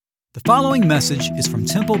The following message is from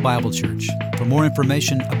Temple Bible Church. For more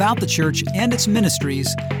information about the church and its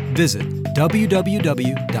ministries, visit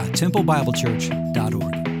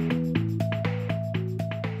www.templebiblechurch.org.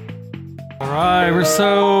 All right, we're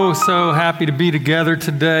so happy to be together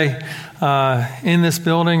today in this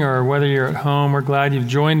building, or whether you're at home. We're glad you've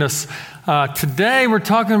joined us. Today we're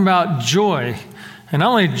talking about joy. And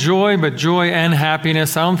not only joy, but joy and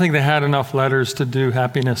happiness. I don't think they had enough letters to do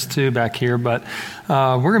happiness too back here, but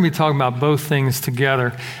we're going to be talking about both things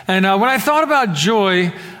together. And when I thought about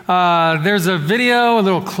joy, there's a video, a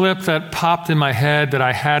little clip that popped in my head that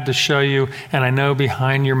I had to show you. And I know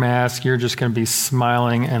behind your mask, you're just going to be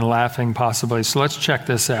smiling and laughing possibly. So let's check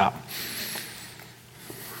this out.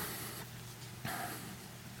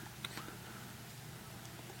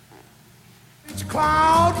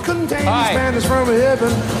 Cloud contains banners from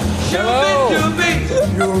heaven. Hello.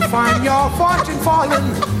 You'll find your fortune falling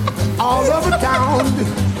all over town.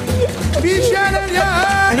 Be sheltered,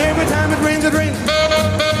 yeah. And every time it rains, it rains.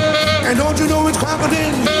 And don't you know it's crocodile?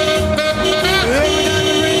 Every time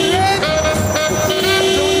it rains, it rains.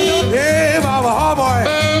 Hey, Baba, oh boy.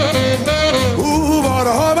 Ooh,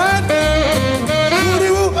 Baba, oh man.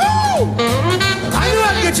 Ooh, I knew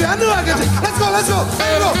I'd get you. Let's go. Let's go.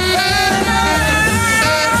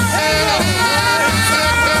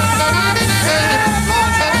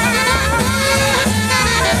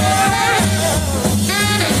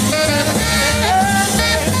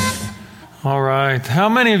 All right. How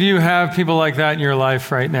many of you have people like that in your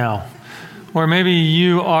life right now? Or maybe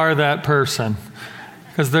you are that person.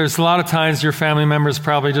 Because there's a lot of times your family members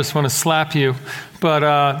probably just want to slap you. But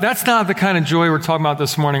that's not the kind of joy we're talking about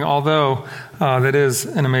this morning, although that is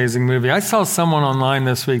an amazing movie. I saw someone online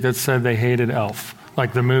this week that said they hated Elf,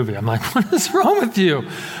 like the movie. I'm like, what is wrong with you?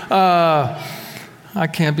 I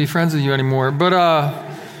can't be friends with you anymore. But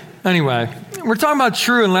anyway, we're talking about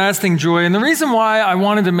true and lasting joy. And the reason why I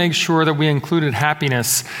wanted to make sure that we included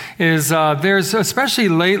happiness is there's, especially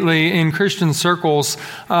lately in Christian circles,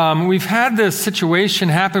 we've had this situation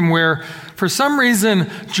happen where for some reason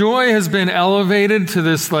joy has been elevated to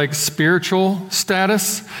this like spiritual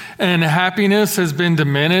status, and happiness has been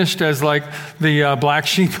diminished as like the black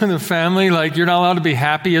sheep of the family. Like you're not allowed to be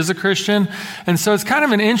happy as a Christian. And so it's kind of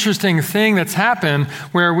an interesting thing that's happened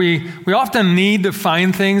where we often need to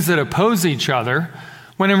find things that oppose each other,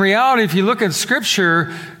 when in reality, if you look at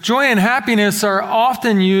Scripture, joy and happiness are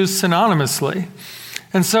often used synonymously.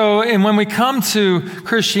 And so, when we come to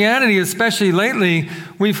Christianity, especially lately,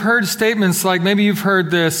 we've heard statements like, maybe you've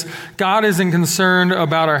heard this, God isn't concerned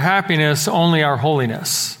about our happiness, only our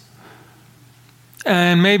holiness.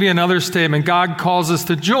 And maybe another statement, God calls us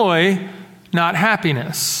to joy, not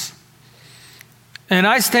happiness. And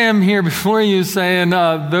I stand here before you saying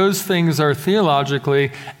those things are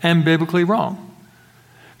theologically and biblically wrong.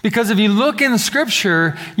 Because if you look in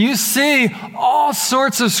Scripture, you see all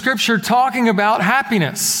sorts of Scripture talking about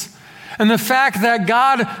happiness. And the fact that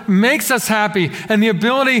God makes us happy and the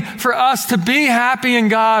ability for us to be happy in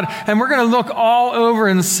God. And we're going to look all over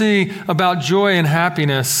and see about joy and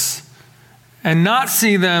happiness and not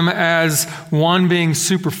see them as one being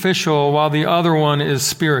superficial while the other one is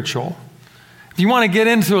spiritual. If you want to get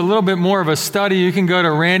into a little bit more of a study, you can go to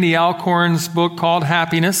Randy Alcorn's book called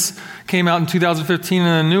Happiness. Came out in 2015,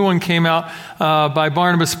 and a new one came out by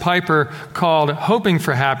Barnabas Piper called Hoping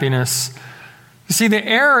for Happiness. You see, the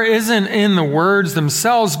error isn't in the words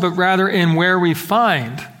themselves, but rather in where we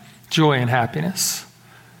find joy and happiness.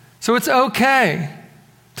 So it's okay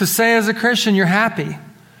to say as a Christian you're happy.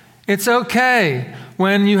 It's okay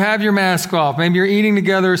when you have your mask off, maybe you're eating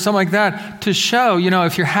together or something like that, to show,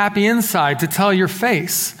 if you're happy inside, to tell your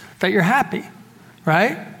face that you're happy,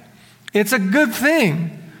 right? It's a good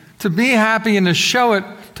thing to be happy and to show it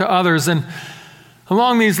to others. And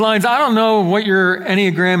along these lines, I don't know what your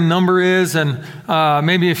Enneagram number is, and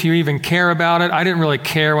maybe if you even care about it. I didn't really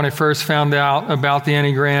care when I first found out about the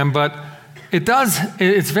Enneagram, but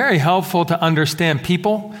it's very helpful to understand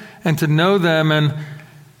people and to know them. And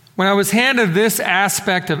when I was handed this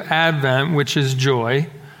aspect of Advent, which is joy,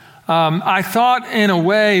 I thought in a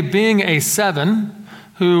way being a 7,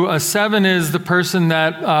 a 7 is the person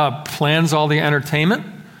that plans all the entertainment,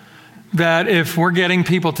 that if we're getting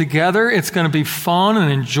people together, it's going to be fun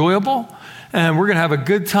and enjoyable, and we're going to have a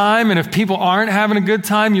good time. And if people aren't having a good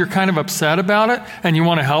time, you're kind of upset about it, and you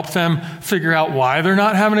want to help them figure out why they're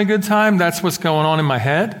not having a good time. That's what's going on in my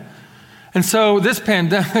head. And so this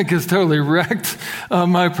pandemic has totally wrecked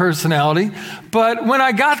my personality. But when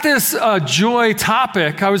I got this joy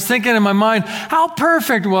topic, I was thinking in my mind, how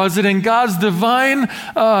perfect was it in God's divine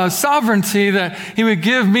sovereignty that he would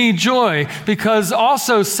give me joy? Because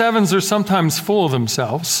also 7s are sometimes full of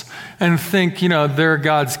themselves and think, they're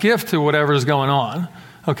God's gift to whatever's going on.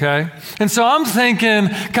 Okay? And so I'm thinking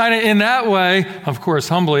kind of in that way, of course,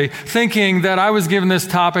 humbly, thinking that I was given this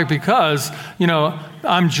topic because,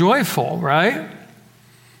 I'm joyful, right?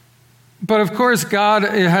 But of course, God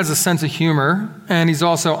has a sense of humor, and he's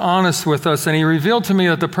also honest with us. And he revealed to me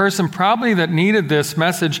that the person probably that needed this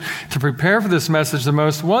message to prepare for this message the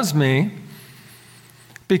most was me.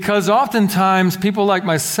 Because oftentimes, people like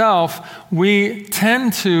myself, we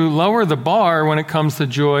tend to lower the bar when it comes to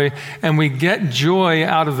joy, and we get joy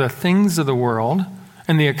out of the things of the world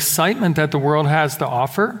and the excitement that the world has to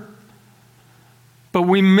offer. But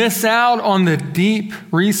we miss out on the deep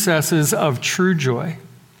recesses of true joy.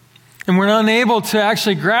 And we're unable to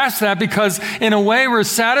actually grasp that because in a way we're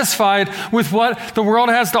satisfied with what the world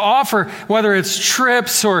has to offer, whether it's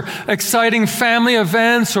trips or exciting family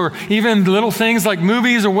events or even little things like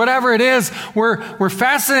movies or whatever it is. We're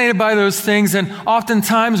fascinated by those things, and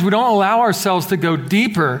oftentimes we don't allow ourselves to go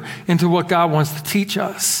deeper into what God wants to teach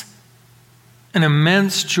us. An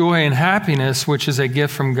immense joy and happiness, which is a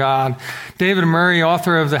gift from God. David Murray,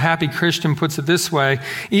 author of The Happy Christian, puts it this way: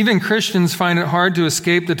 even Christians find it hard to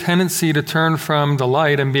escape the tendency to turn from the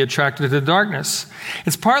light and be attracted to darkness.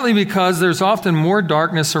 It's partly because there's often more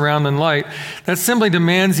darkness around than light. That simply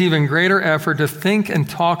demands even greater effort to think and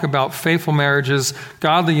talk about faithful marriages,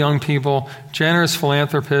 godly young people, generous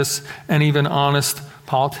philanthropists, and even honest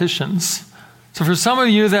politicians. So for some of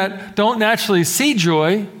you that don't naturally see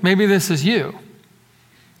joy, maybe this is you.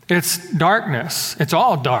 It's darkness. It's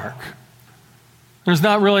all dark. There's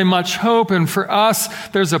not really much hope. And for us,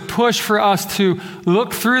 there's a push for us to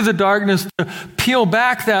look through the darkness, to peel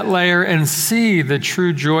back that layer and see the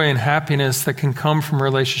true joy and happiness that can come from a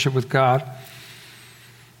relationship with God.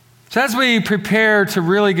 So as we prepare to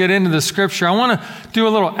really get into the scripture, I want to do a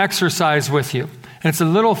little exercise with you. And it's a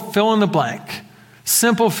little fill in the blank.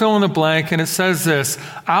 Simple fill in the blank, and it says this: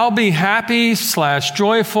 I'll be happy /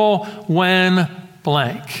 joyful when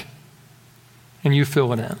blank. And you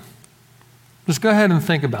fill it in. Just go ahead and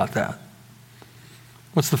think about that.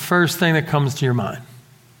 What's the first thing that comes to your mind?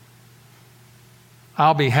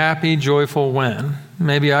 I'll be happy, joyful when.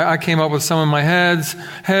 Maybe I came up with some in my head,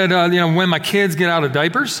 when my kids get out of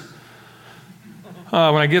diapers.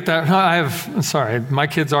 When I get that, my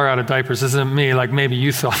kids are out of diapers. This isn't me like maybe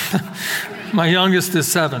you thought. My youngest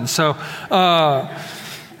is 7. So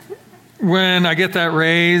when I get that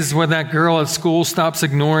raise, when that girl at school stops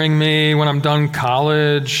ignoring me, when I'm done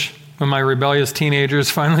college, when my rebellious teenagers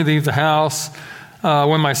finally leave the house,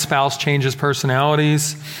 when my spouse changes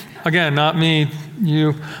personalities. Again, not me,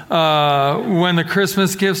 you. When the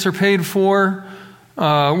Christmas gifts are paid for.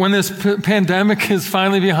 When this pandemic is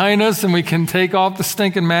finally behind us and we can take off the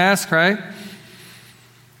stinking mask, right?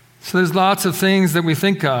 So there's lots of things that we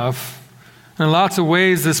think of. And in lots of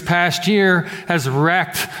ways, this past year has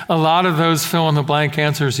wrecked a lot of those fill-in-the-blank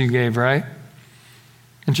answers you gave, right?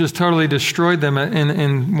 And just totally destroyed them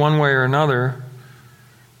in one way or another.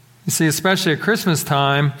 You see, especially at Christmas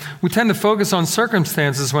time, we tend to focus on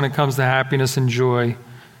circumstances when it comes to happiness and joy.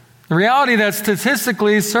 The reality that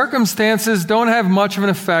statistically, circumstances don't have much of an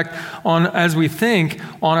effect on, as we think,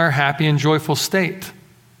 on our happy and joyful state.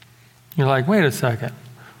 You're like, wait a second.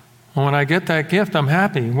 Well, when I get that gift, I'm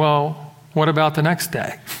happy. Well, what about the next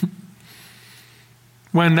day?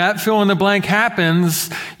 When that fill in the blank happens,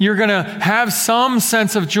 you're going to have some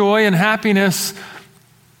sense of joy and happiness.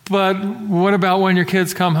 But what about when your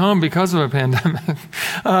kids come home because of a pandemic?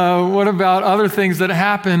 What about other things that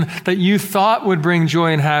happen that you thought would bring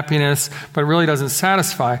joy and happiness, but really doesn't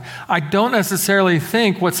satisfy? I don't necessarily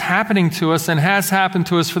think what's happening to us and has happened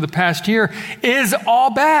to us for the past year is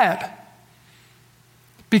all bad.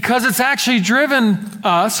 Because it's actually driven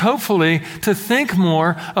us, hopefully, to think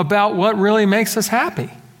more about what really makes us happy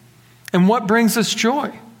and what brings us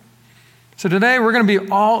joy. So today we're going to be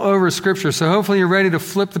all over Scripture. So hopefully you're ready to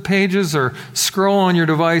flip the pages or scroll on your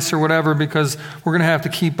device or whatever, because we're going to have to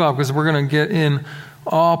keep up, because we're going to get in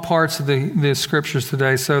all parts of the Scriptures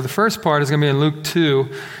today. So the first part is going to be in Luke 2.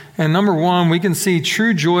 And number 1, we can see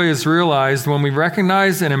true joy is realized when we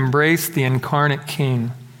recognize and embrace the incarnate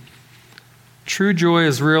King. True joy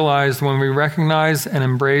is realized when we recognize and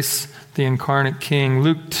embrace the incarnate King.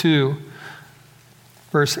 Luke 2,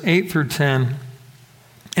 verse 8 through 10.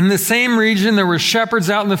 In the same region, there were shepherds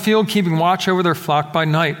out in the field keeping watch over their flock by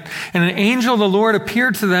night. And an angel of the Lord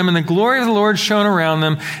appeared to them, and the glory of the Lord shone around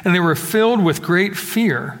them, and they were filled with great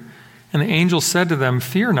fear. And the angel said to them,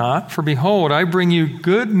 "Fear not, for behold, I bring you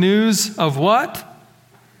good news of" what?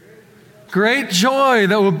 Great joy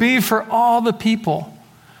that will be for all the people.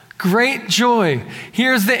 Great joy.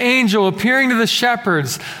 Here's the angel appearing to the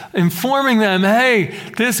shepherds, informing them, hey,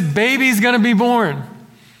 this baby's going to be born.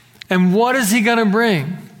 And what is he going to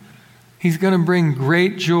bring? He's going to bring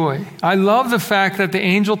great joy. I love the fact that the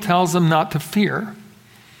angel tells them not to fear.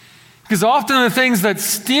 Because often the things that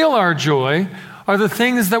steal our joy are the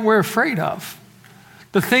things that we're afraid of.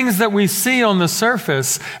 The things that we see on the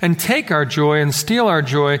surface and take our joy and steal our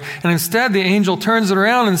joy. And instead the angel turns it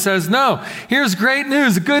around and says, no, here's great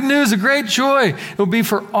news, good news, a great joy. It will be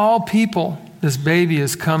for all people. This baby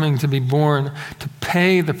is coming to be born to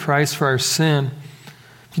pay the price for our sin.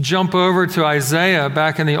 Jump over to Isaiah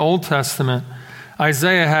back in the Old Testament.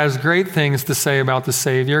 Isaiah has great things to say about the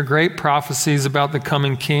Savior, great prophecies about the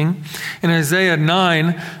coming King. In Isaiah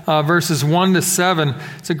 9, verses 1 to 7,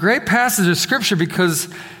 it's a great passage of Scripture because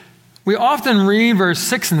we often read verse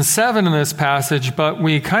 6 and 7 in this passage, but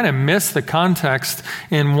we kind of miss the context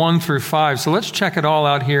in 1 through 5. So let's check it all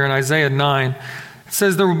out here in Isaiah 9. It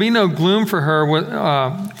says, there will be no gloom for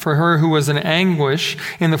her who was in anguish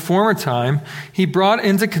in the former time. He brought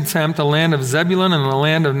into contempt the land of Zebulun and the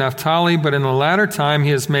land of Naphtali, but in the latter time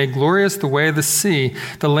he has made glorious the way of the sea,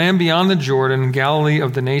 the land beyond the Jordan, Galilee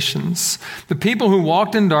of the nations. The people who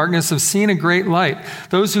walked in darkness have seen a great light.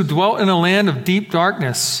 Those who dwelt in a land of deep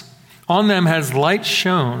darkness, on them has light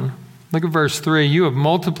shone. Look at verse 3. You have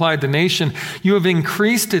multiplied the nation. You have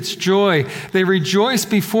increased its joy. They rejoice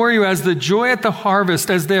before you as the joy at the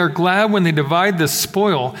harvest, as they are glad when they divide the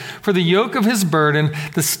spoil. For the yoke of his burden,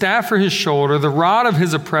 the staff for his shoulder, the rod of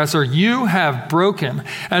his oppressor, you have broken,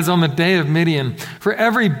 as on the day of Midian. For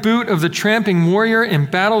every boot of the tramping warrior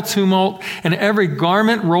in battle tumult, and every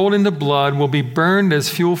garment rolled into blood will be burned as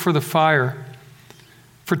fuel for the fire.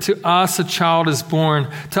 For to us a child is born,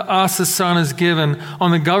 to us a son is given.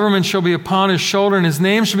 On the government shall be upon his shoulder, and his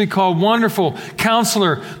name shall be called Wonderful,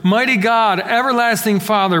 Counselor, Mighty God, Everlasting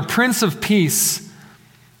Father, Prince of Peace.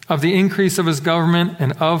 Of the increase of his government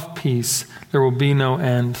and of peace there will be no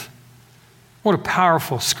end. What a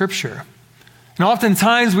powerful scripture. And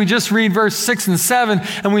oftentimes we just read verse 6 and 7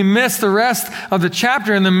 and we miss the rest of the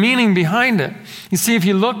chapter and the meaning behind it. You see, if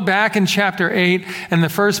you look back in chapter 8 and the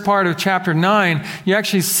first part of chapter 9, you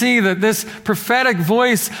actually see that this prophetic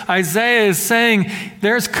voice, Isaiah, is saying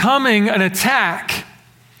there's coming an attack.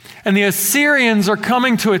 And the Assyrians are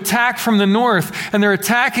coming to attack from the north, and they're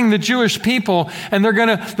attacking the Jewish people, and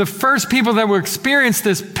the first people that will experience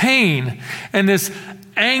this pain and this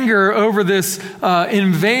anger over this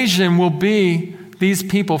invasion will be these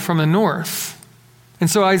people from the north. And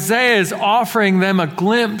so Isaiah is offering them a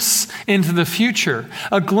glimpse into the future,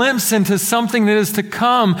 a glimpse into something that is to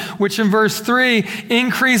come, which in verse 3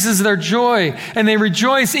 increases their joy. And they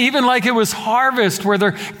rejoice even like it was harvest, where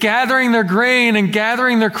they're gathering their grain and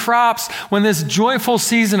gathering their crops when this joyful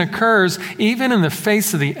season occurs, even in the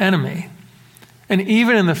face of the enemy and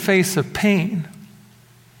even in the face of pain.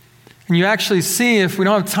 And you actually see, if we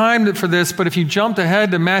don't have time for this, but if you jumped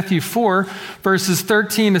ahead to Matthew 4, verses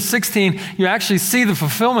 13 to 16, you actually see the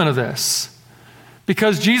fulfillment of this.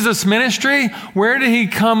 Because Jesus' ministry, where did he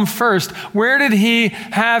come first? Where did he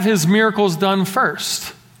have his miracles done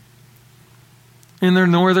first? In the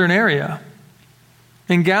northern area,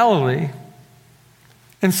 in Galilee.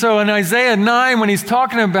 And so in Isaiah 9, when he's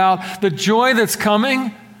talking about the joy that's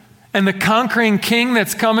coming and the conquering king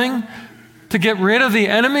that's coming to get rid of the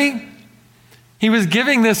enemy, he was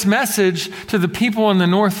giving this message to the people in the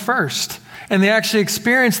north first. And they actually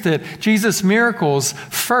experienced it, Jesus' miracles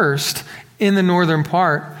first, in the northern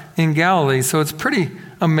part in Galilee. So it's pretty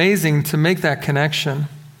amazing to make that connection.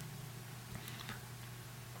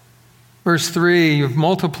 Verse 3, you've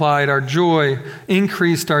multiplied our joy,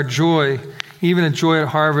 increased our joy, even a joy at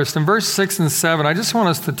harvest. In verse 6 and 7, I just want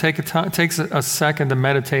us to take a second to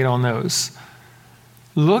meditate on those.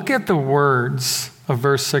 Look at the words of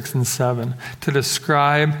verse 6 and 7 to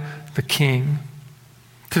describe the king,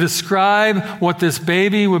 to describe what this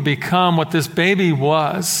baby would become, what this baby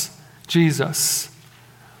was, Jesus.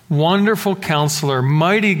 Wonderful Counselor,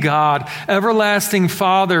 Mighty God, Everlasting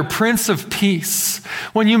Father, Prince of Peace.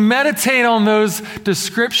 When you meditate on those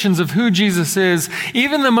descriptions of who Jesus is,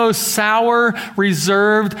 even the most sour,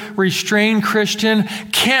 reserved, restrained Christian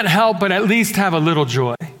can't help but at least have a little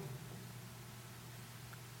joy.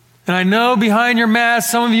 And I know behind your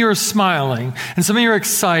mask, some of you are smiling and some of you are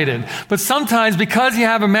excited. But sometimes because you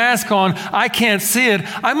have a mask on, I can't see it.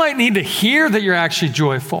 I might need to hear that you're actually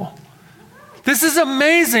joyful. This is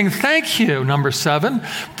amazing. Thank you, number 7.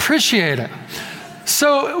 Appreciate it.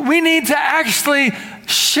 So we need to actually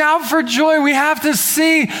shout for joy. We have to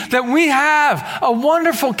see that we have a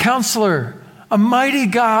wonderful counselor, a mighty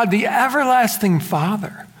God, the everlasting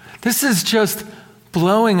Father. This is just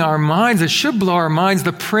blowing our minds. It should blow our minds.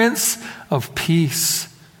 The Prince of Peace.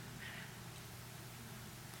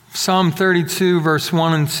 Psalm 32, verse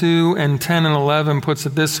 1 and 2 and 10 and 11 puts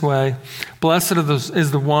it this way. Blessed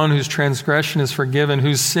is the one whose transgression is forgiven,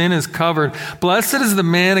 whose sin is covered. Blessed is the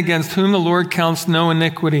man against whom the Lord counts no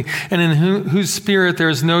iniquity, and in whose spirit there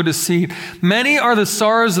is no deceit. Many are the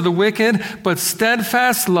sorrows of the wicked, but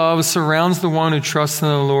steadfast love surrounds the one who trusts in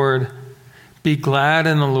the Lord. Be glad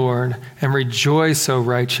in the Lord and rejoice, O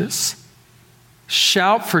righteous.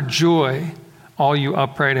 Shout for joy, all you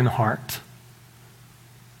upright in heart.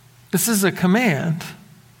 This is a command.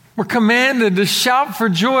 We're commanded to shout for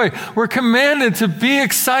joy. We're commanded to be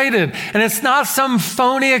excited. And it's not some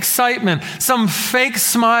phony excitement, some fake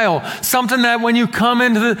smile, something that when you come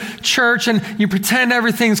into the church and you pretend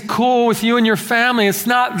everything's cool with you and your family. It's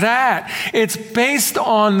not that. It's based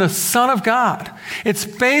on the Son of God. It's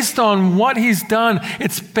based on what he's done.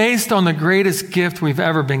 It's based on the greatest gift we've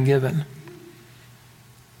ever been given.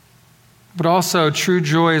 But also, true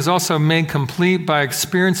joy is also made complete by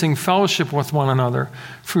experiencing fellowship with one another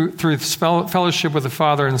through fellowship with the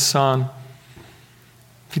Father and Son.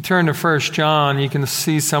 If you turn to 1 John, you can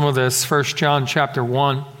see some of this. 1 John chapter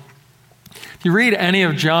 1. If you read any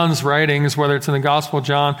of John's writings, whether it's in the Gospel of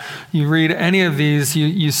John, you read any of these,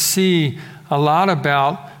 you see a lot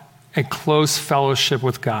about a close fellowship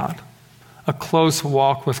with God, a close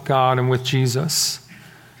walk with God and with Jesus.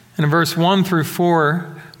 And in verse 1 through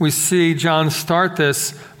 4, we see John start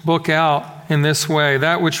this book out in this way.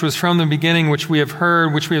 That which was from the beginning, which we have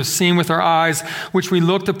heard, which we have seen with our eyes, which we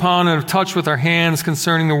looked upon and have touched with our hands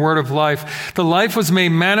concerning the word of life. The life was made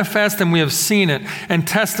manifest, and we have seen it and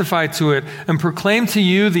testified to it and proclaimed to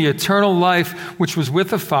you the eternal life which was with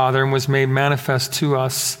the Father and was made manifest to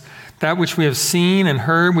us. That which we have seen and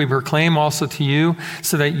heard, we proclaim also to you,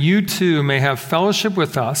 so that you too may have fellowship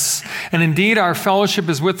with us. And indeed, our fellowship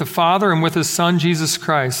is with the Father and with his Son, Jesus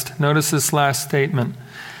Christ. Notice this last statement.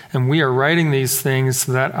 And we are writing these things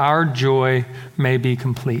so that our joy may be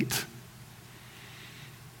complete.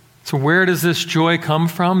 So where does this joy come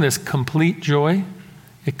from, this complete joy?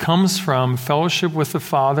 It comes from fellowship with the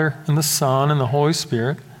Father and the Son and the Holy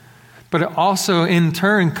Spirit. But it also, in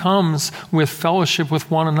turn, comes with fellowship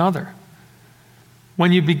with one another.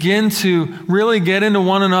 When you begin to really get into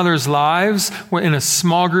one another's lives, in a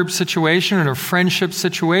small group situation, in a friendship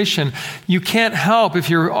situation, you can't help, if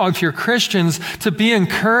you're Christians, to be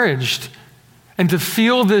encouraged and to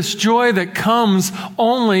feel this joy that comes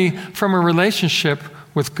only from a relationship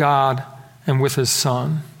with God and with his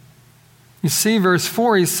Son. You see, verse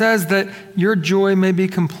 4, he says that your joy may be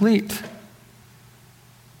complete.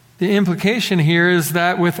 The implication here is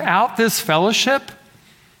that without this fellowship,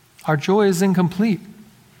 our joy is incomplete.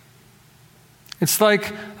 It's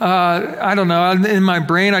like, I don't know, in my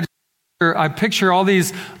brain, I picture all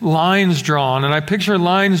these lines drawn, and I picture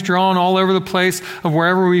lines drawn all over the place of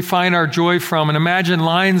wherever we find our joy from. And imagine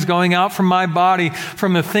lines going out from my body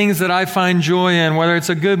from the things that I find joy in, whether it's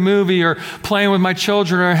a good movie or playing with my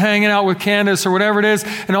children or hanging out with Candace or whatever it is.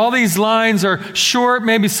 And all these lines are short,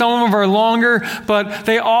 maybe some of them are longer, but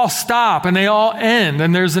they all stop and they all end.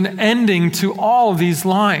 And there's an ending to all of these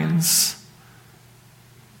lines.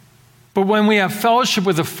 But when we have fellowship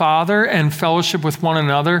with the Father and fellowship with one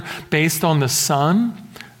another based on the Son,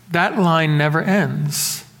 that line never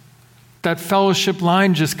ends. That fellowship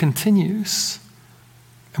line just continues.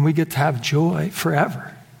 And we get to have joy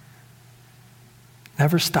forever.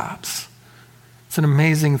 Never stops. It's an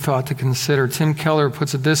amazing thought to consider. Tim Keller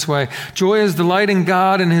puts it this way: joy is delight in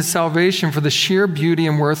God and his salvation for the sheer beauty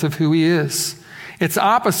and worth of who he is. Its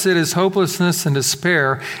opposite is hopelessness and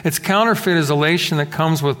despair. Its counterfeit is elation that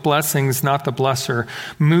comes with blessings, not the blesser.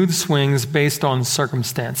 Mood swings based on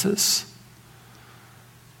circumstances.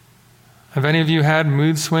 Have any of you had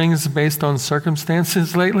mood swings based on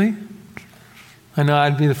circumstances lately? I know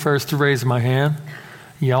I'd be the first to raise my hand.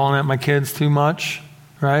 Yelling at my kids too much,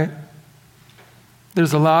 right?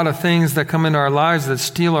 There's a lot of things that come into our lives that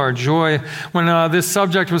steal our joy. When this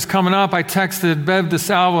subject was coming up, I texted Bev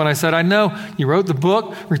DeSalvo and I said, I know you wrote the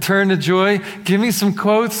book, Return to Joy. Give me some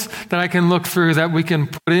quotes that I can look through that we can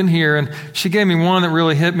put in here. And she gave me one that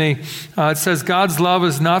really hit me. It says, God's love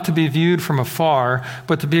is not to be viewed from afar,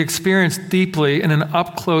 but to be experienced deeply in an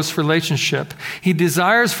up-close relationship. He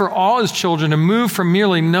desires for all his children to move from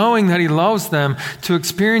merely knowing that he loves them to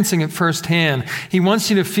experiencing it firsthand. He wants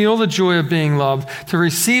you to feel the joy of being loved, to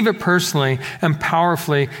receive it personally and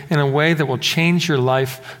powerfully in a way that will change your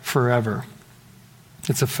life forever.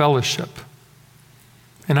 It's a fellowship.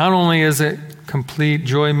 And not only is it complete,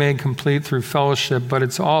 joy made complete through fellowship, but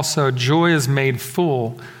it's also joy is made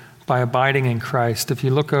full by abiding in Christ. If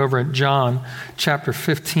you look over at John chapter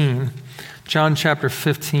 15, John chapter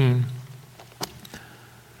 15,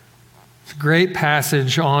 great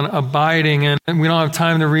passage on abiding, and we don't have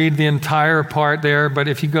time to read the entire part there, but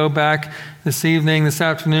if you go back this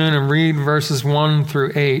afternoon, and read verses 1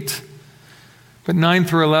 through 8. But 9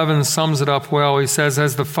 through 11 sums it up well. He says,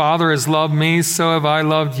 as the Father has loved me, so have I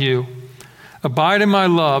loved you. Abide in my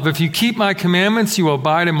love. If you keep my commandments, you will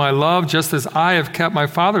abide in my love, just as I have kept my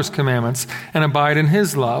Father's commandments and abide in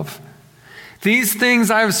his love. These things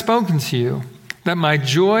I have spoken to you, that my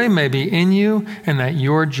joy may be in you and that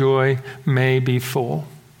your joy may be full.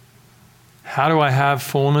 How do I have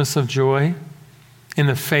fullness of joy? In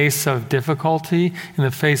the face of difficulty, in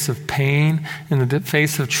the face of pain, in the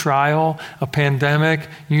face of trial, a pandemic,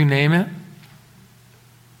 you name it.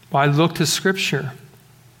 Well, I look to Scripture.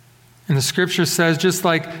 And the Scripture says, just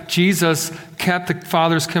like Jesus kept the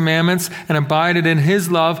Father's commandments and abided in his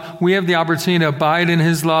love, we have the opportunity to abide in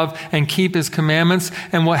his love and keep his commandments.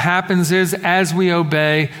 And what happens is, as we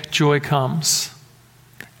obey, joy comes.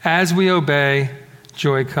 As we obey,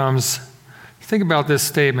 joy comes. Think about this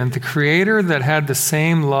statement. The Creator that had the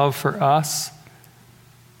same love for us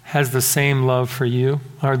has the same love for you,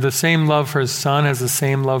 or the same love for his Son has the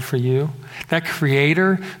same love for you. That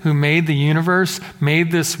Creator who made the universe,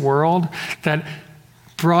 made this world, that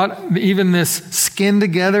brought even this skin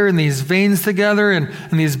together and these veins together and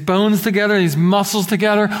these bones together, these muscles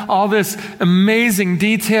together, all this amazing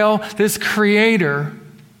detail, this Creator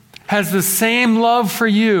has the same love for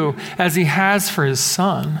you as he has for his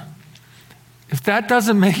Son. If that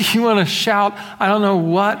doesn't make you want to shout, I don't know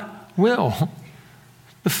what will.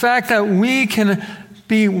 The fact that we can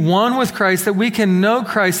be one with Christ, that we can know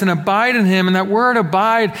Christ and abide in him, and that word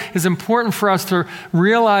abide is important for us to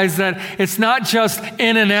realize that it's not just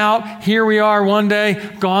in and out, here we are one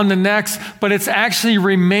day, gone the next, but it's actually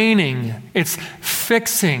remaining. It's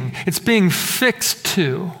fixing. It's being fixed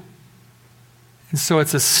to. And so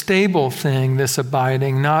it's a stable thing, this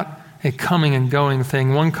abiding, not a coming and going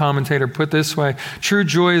thing. One commentator put it this way: true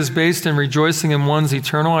joy is based in rejoicing in one's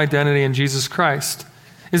eternal identity in Jesus Christ.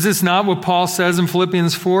 Is this not what Paul says in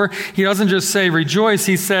Philippians 4? He doesn't just say rejoice,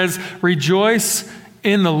 he says rejoice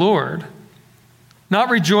in the Lord. Not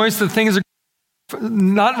rejoice that things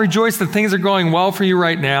are going well for you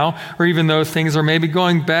right now, or even though things are maybe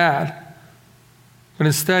going bad. But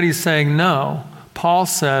instead he's saying no. Paul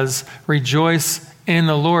says rejoice in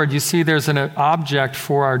the Lord. You see, there's an object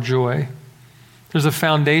for our joy. There's a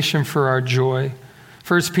foundation for our joy.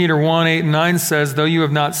 1 Peter 1, 8 and 9 says, though you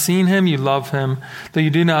have not seen him, you love him. Though you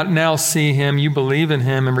do not now see him, you believe in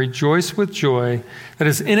him and rejoice with joy that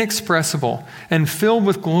is inexpressible and filled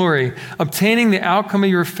with glory, obtaining the outcome of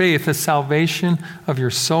your faith, the salvation of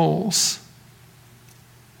your souls.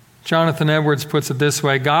 Jonathan Edwards puts it this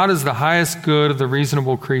way: God is the highest good of the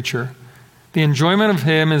reasonable creature. The enjoyment of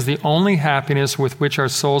him is the only happiness with which our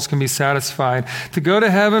souls can be satisfied. To go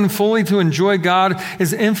to heaven fully to enjoy God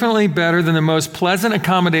is infinitely better than the most pleasant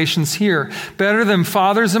accommodations here, better than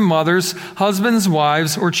fathers and mothers, husbands,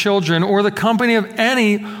 wives, or children, or the company of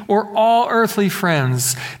any or all earthly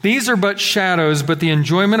friends. These are but shadows, but the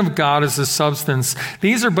enjoyment of God is the substance.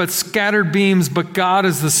 These are but scattered beams, but God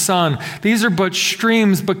is the sun. These are but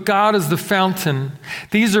streams, but God is the fountain.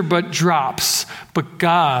 These are but drops, but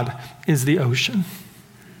God is the ocean.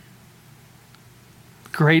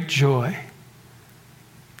 Great joy.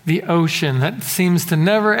 The ocean that seems to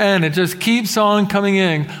never end. It just keeps on coming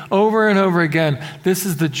in over and over again. This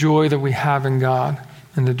is the joy that we have in God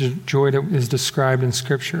and the joy that is described in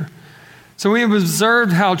Scripture. So we have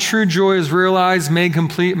observed how true joy is realized, made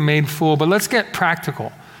complete, and made full. But let's get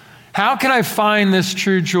practical How can I find this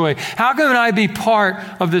true joy? How can I be part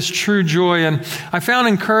of this true joy? And I found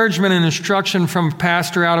encouragement and instruction from a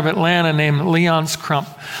pastor out of Atlanta named Leonce Crump.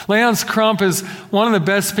 Leonce Crump is one of the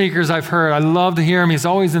best speakers I've heard. I love to hear him. He's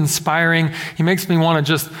always inspiring. He makes me want to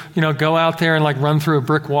just, go out there and like run through a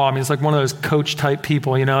brick wall. I mean, he's like one of those coach type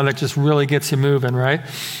people, that just really gets you moving, right?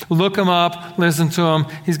 Look him up, listen to him.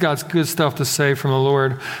 He's got good stuff to say from the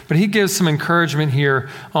Lord. But he gives some encouragement here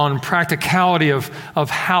on practicality of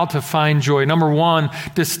how to find joy. Number one,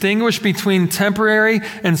 distinguish between temporary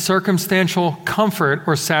and circumstantial comfort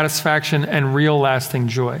or satisfaction and real lasting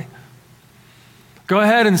joy. Go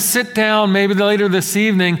ahead and sit down maybe later this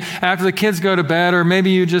evening after the kids go to bed, or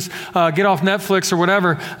maybe you just get off Netflix or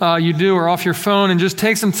whatever you do, or off your phone, and just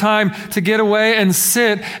take some time to get away and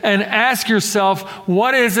sit and ask yourself,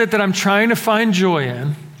 what is it that I'm trying to find joy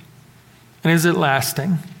in? And is it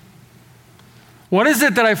lasting? What is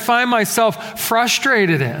it that I find myself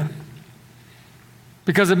frustrated in?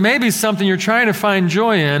 Because it may be something you're trying to find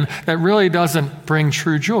joy in that really doesn't bring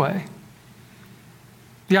true joy.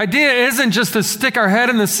 The idea isn't just to stick our head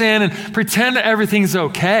in the sand and pretend that everything's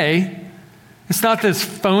okay. It's not this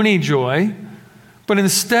phony joy, but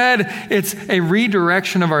instead it's a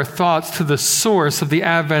redirection of our thoughts to the source of the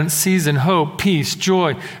Advent season: hope, peace,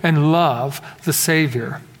 joy, and love, the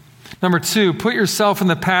Savior. Number two, put yourself in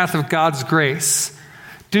the path of God's grace.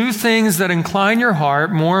 Do things that incline your heart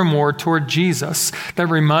more and more toward Jesus, that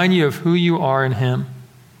remind you of who you are in Him.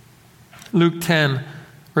 Luke 10,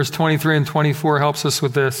 verse 23 and 24 helps us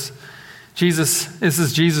with this. This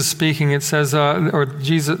is Jesus speaking. It says,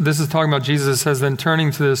 this is talking about Jesus. It says, then turning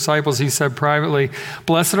to the disciples, he said privately,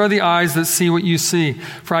 "Blessed are the eyes that see what you see.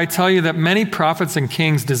 For I tell you that many prophets and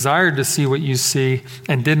kings desired to see what you see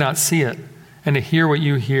and did not see it, and to hear what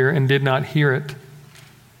you hear and did not hear it."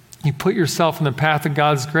 You put yourself in the path of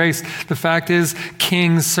God's grace. The fact is,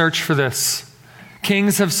 kings search for this.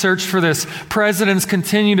 Kings have searched for this. Presidents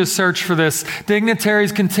continue to search for this.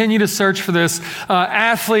 Dignitaries continue to search for this.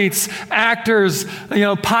 Athletes, actors,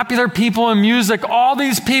 popular people in music, all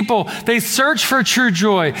these people, they search for true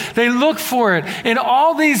joy. They look for it in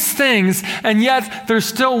all these things, and yet they're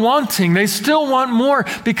still wanting. They still want more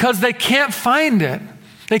because they can't find it.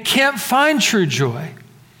 They can't find true joy.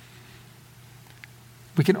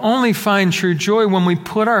 We can only find true joy when we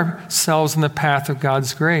put ourselves in the path of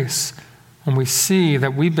God's grace, when we see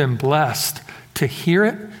that we've been blessed to hear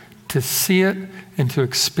it, to see it, and to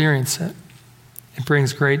experience it. It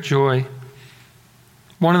brings great joy.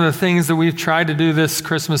 One of the things that we've tried to do this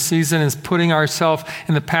Christmas season is putting ourselves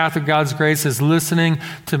in the path of God's grace is listening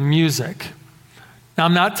to music. Now,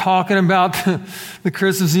 I'm not talking about the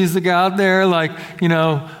Christmas music out there like,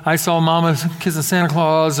 I Saw Mama Kissing Santa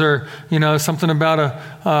Claus, or, something about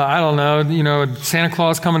Santa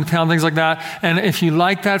Claus coming to town, things like that. And if you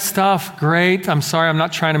like that stuff, great. I'm sorry, I'm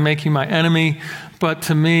not trying to make you my enemy, but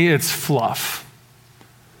to me, it's fluff.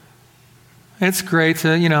 It's great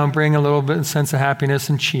to, bring a little bit of sense of happiness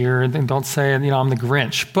and cheer, and don't say, I'm the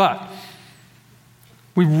Grinch. But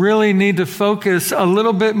we really need to focus a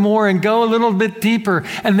little bit more and go a little bit deeper.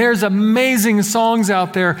 And there's amazing songs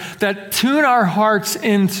out there that tune our hearts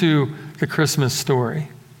into the Christmas story.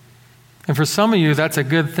 And for some of you, that's a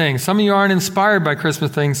good thing. Some of you aren't inspired by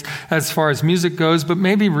Christmas things as far as music goes, but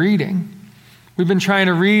maybe reading. We've been trying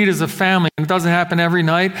to read as a family. It doesn't happen every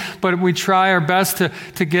night, but we try our best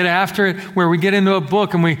to get after it, where we get into a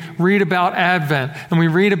book and we read about Advent, and we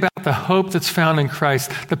read about the hope that's found in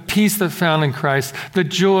Christ, the peace that's found in Christ, the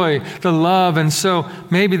joy, the love. And so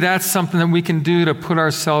maybe that's something that we can do to put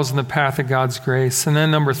ourselves in the path of God's grace. And then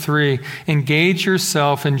number three, engage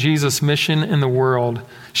yourself in Jesus' mission in the world.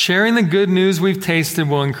 Sharing the good news we've tasted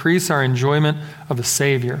will increase our enjoyment of the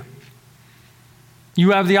Savior.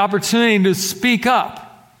 You have the opportunity to speak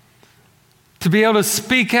up, to be able to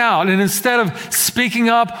speak out. And instead of speaking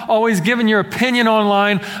up, always giving your opinion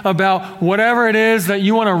online about whatever it is that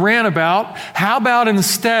you want to rant about, how about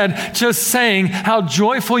instead just saying how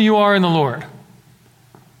joyful you are in the Lord?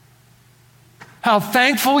 How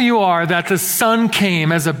thankful you are that the Son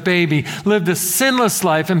came as a baby, lived a sinless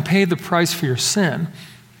life, and paid the price for your sin.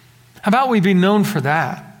 How about we be known for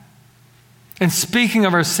that? And speaking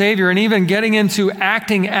of our Savior, and even getting into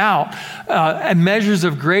acting out measures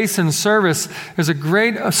of grace and service, there's a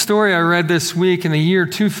great story I read this week. In the year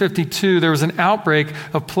 252, there was an outbreak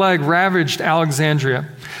of plague ravaged Alexandria.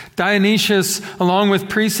 Dionysius, along with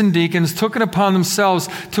priests and deacons, took it upon themselves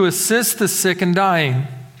to assist the sick and dying.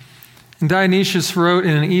 And Dionysius wrote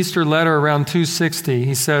in an Easter letter around 260,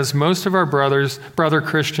 he says, most of our brother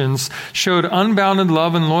Christians showed unbounded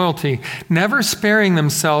love and loyalty, never sparing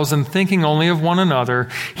themselves and thinking only of one another.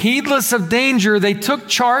 Heedless of danger, they took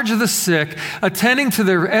charge of the sick, attending to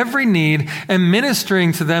their every need and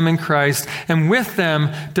ministering to them in Christ, and with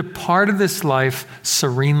them departed this life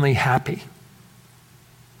serenely happy.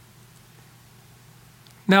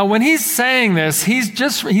 Now, when he's saying this,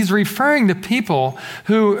 he's referring to people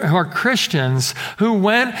who are Christians who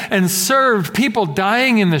went and served people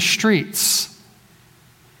dying in the streets,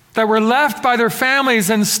 that were left by their families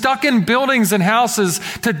and stuck in buildings and houses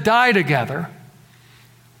to die together.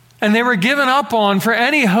 And they were given up on for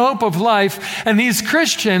any hope of life. And these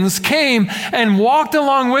Christians came and walked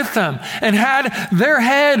along with them and had their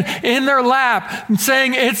head in their lap and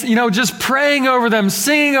saying, just praying over them,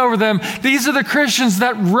 singing over them. These are the Christians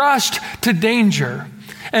that rushed to danger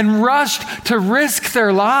and rushed to risk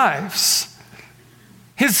their lives.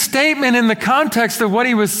 His statement in the context of what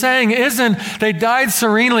he was saying isn't they died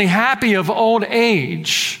serenely happy of old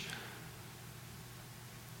age.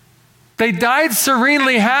 They died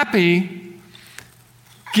serenely happy,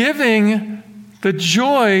 giving the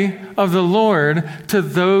joy of the Lord to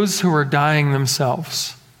those who were dying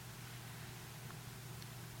themselves.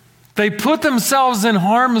 They put themselves in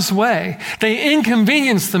harm's way. They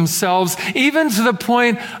inconvenienced themselves even to the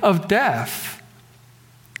point of death.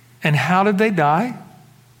 And how did they die?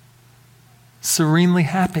 Serenely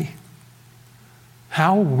happy.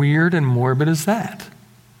 How weird and morbid is that?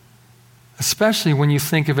 Especially when you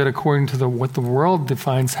think of it according to what the world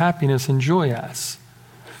defines happiness and joy as.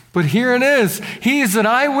 But here it is. He is an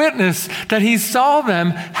eyewitness that he saw them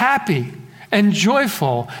happy and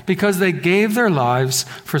joyful because they gave their lives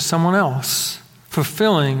for someone else,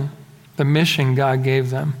 fulfilling the mission God gave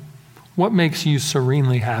them. What makes you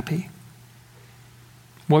serenely happy?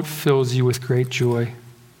 What fills you with great joy?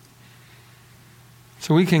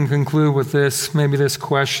 So we can conclude with this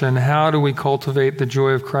question: how do we cultivate the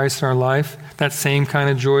joy of Christ in our life? That same kind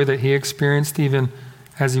of joy that he experienced even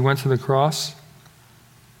as he went to the cross.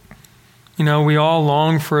 We all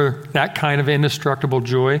long for that kind of indestructible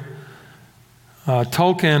joy.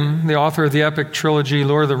 Tolkien, the author of the epic trilogy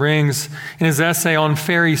Lord of the Rings, in his essay on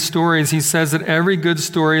fairy stories, he says that every good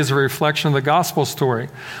story is a reflection of the gospel story.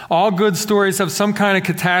 All good stories have some kind of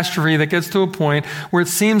catastrophe that gets to a point where it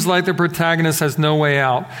seems like the protagonist has no way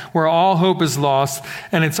out, where all hope is lost,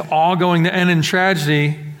 and it's all going to end in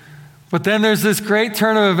tragedy. But then there's this great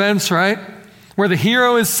turn of events, right? Where the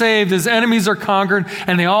hero is saved, his enemies are conquered,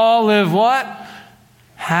 and they all live what?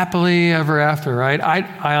 Happily ever after, right?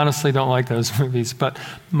 I honestly don't like those movies, but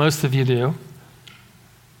most of you do.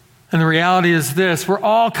 And the reality is this: we're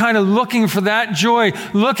all kind of looking for that joy,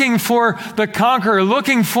 looking for the conqueror,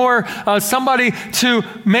 looking for somebody to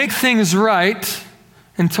make things right.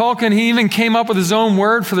 And Tolkien, he even came up with his own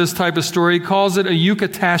word for this type of story. He calls it a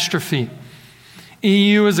eucatastrophe.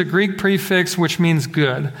 EU is a Greek prefix which means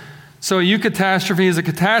good. So a eucatastrophe is a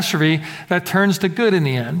catastrophe that turns to good in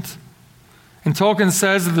the end. And Tolkien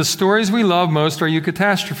says that the stories we love most are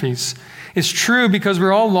eucatastrophes. It's true because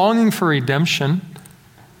we're all longing for redemption.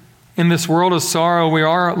 In this world of sorrow, we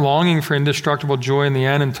are longing for indestructible joy in the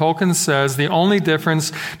end. And Tolkien says the only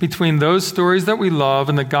difference between those stories that we love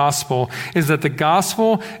and the gospel is that the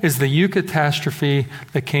gospel is the eucatastrophe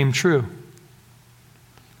that came true.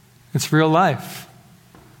 It's real life.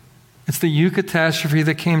 It's the eucatastrophe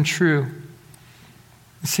that came true.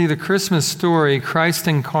 You see, the Christmas story, Christ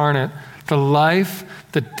incarnate, the life,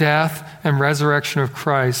 the death, and resurrection of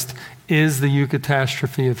Christ is the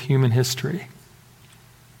eucatastrophe of human history.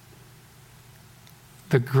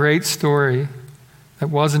 The great story that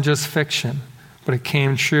wasn't just fiction, but it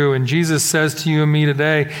came true. And Jesus says to you and me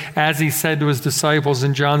today, as he said to his disciples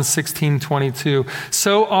in John 16:22,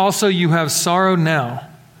 so also you have sorrow now,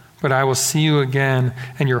 but I will see you again,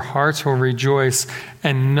 and your hearts will rejoice,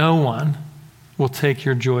 and no one will take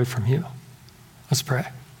your joy from you. Let's pray.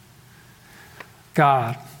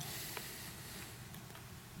 God,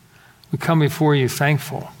 we come before you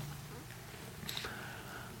thankful.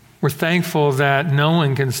 We're thankful that no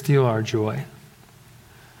one can steal our joy.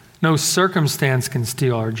 No circumstance can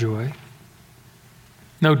steal our joy.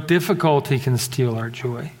 No difficulty can steal our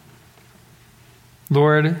joy.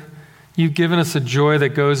 Lord, you've given us a joy that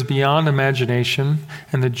goes beyond imagination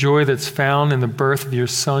and the joy that's found in the birth of your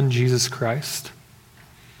Son, Jesus Christ.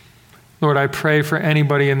 Lord, I pray for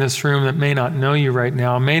anybody in this room that may not know you right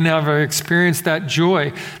now, may never experience that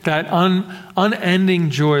joy, that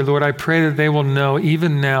unending joy. Lord, I pray that they will know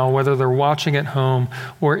even now, whether they're watching at home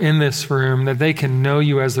or in this room, that they can know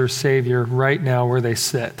you as their Savior right now where they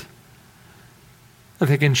sit. that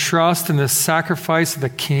they can trust in the sacrifice of the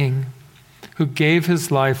King who gave his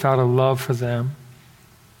life out of love for them.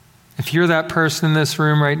 If you're that person in this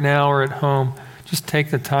room right now or at home, just take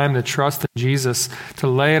the time to trust in Jesus, to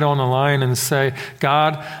lay it on the line and say,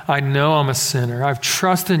 God, I know I'm a sinner. I've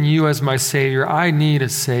trusted in you as my Savior. I need a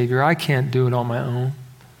Savior. I can't do it on my own.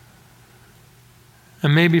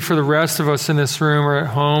 And maybe for the rest of us in this room or at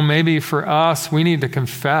home, maybe for us, we need to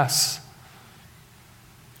confess.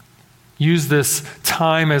 Use this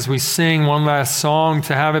time as we sing one last song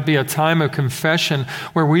to have it be a time of confession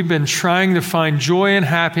where we've been trying to find joy and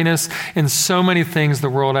happiness in so many things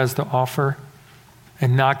the world has to offer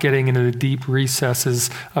and not getting into the deep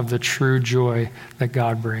recesses of the true joy that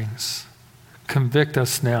God brings. Convict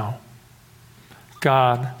us now.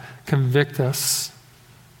 God, convict us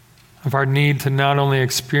of our need to not only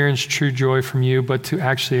experience true joy from you, but to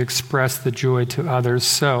actually express the joy to others.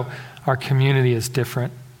 So our community is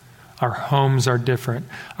different. Our homes are different.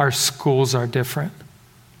 Our schools are different.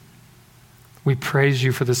 We praise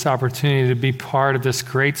you for this opportunity to be part of this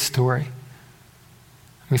great story.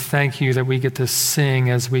 We thank you that we get to sing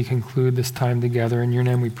as we conclude this time together. In your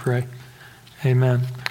name we pray. Amen.